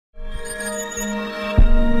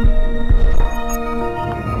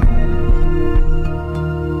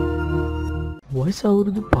වයස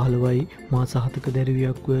අවුරුදු 15යි මාස 7ක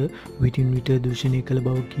දැරිවියක්ව විටින් විට දූෂණය කළ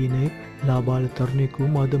බව කියන ලාබාල තරුණයෙකු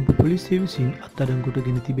මාදම්ප පොලිසිය විසින් අත්අඩංගුවට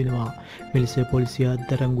ගෙන තිබෙනවා. මෙලෙස පොලිසිය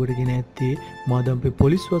අත්අඩංගුවට ගෙන ඇත්තේ මාදම්ප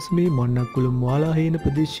පොලිස් වසමේ මන්නක්කුළු මාලාහේන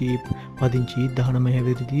ප්‍රදේශයේ පදිංචි 19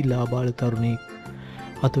 හැවිරිදි ලාබාල තරුණයෙක්.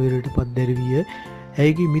 අතවරට පත් දැරිවිය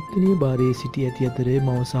ඇයගේ මිත්තනිය භාරයේ සිටි ඇති අතර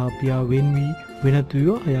මව සහ පියා වෙන් වී වෙනත්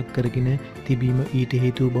විවාහයක් කරගෙන තිබීම ඊට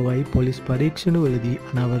හේතුව බවයි පොලිස් පරීක්ෂණවලදී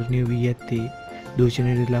අනාවරණය වී ඇත්තේ.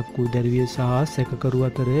 දූෂණයට ලක් වූ දැරිවිය සහ සැකකරු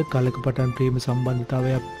අතර කලක පටන් ප්‍රේම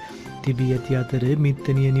සම්බන්ධතාවයක් තිබී ඇති අතර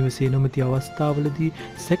මිත්තනිය නිවසේ නොමැති අවස්ථාවලදී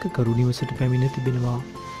සැකකරු නිවසට පැමිණ තිබෙනවා.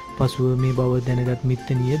 පසුව මේ බව දැනගත්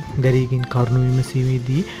මිත්තනිය දැරියගෙන් කරුණු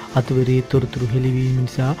විමසීමේදී අතවරේ තොරතුරු හෙළිවීම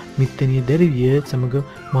නිසා මිත්තනිය දැරිවිය සමග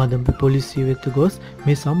මාදම්ප පොලිසිය වෙත ගොස්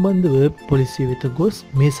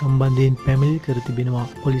මේ සම්බන්ධයෙන් පැමිණිලි කර තිබෙනවා.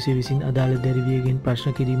 පොලිසිය විසින් අදාළ දැරිවියගෙන්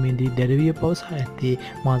ප්‍රශ්න කිරීමේදී දැරිවිය පවසා ඇත්තේ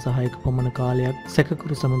මාස 6ක පමණ කාලයක්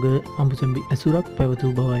සැකකරු සමග අඹුසැමි ඇසුරක්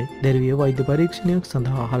පැවතූ බවයි. දැරිවිය වෛද්‍ය පරීක්ෂණයක්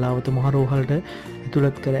සඳහා හලාවත මහරෝහලට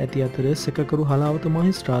ඇතුළත් කර ඇති අතර සැකකරු හලාවත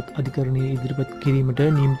මහේස්ත්‍රාත් අධිකරණයේ ඉදිරිපත් කිරීමට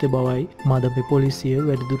නියමිත බවයි මාදම්ප පොලිසිය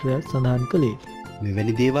වැඩිදුරටත් සඳහන් කළේ.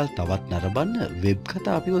 මෙවැනි දේවල් තවත් නරඹන්න වෙබ්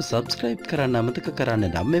කතා අපිව සබ්ස්ක්‍රයිබ් කරන්න අමතක කරන්න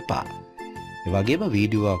නම් එපා. ඒ වගේම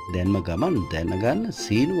වීඩියෝවක් දැන්ම ගමන් දැනගන්න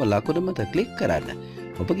සීනුව ලකුණ මත ක්ලික් කරන්න.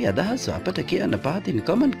 ඔබගේ අදහස් අපට කියන්න පහතින්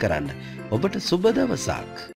කමෙන්ට් කරන්න. ඔබට සුබ දවසක්.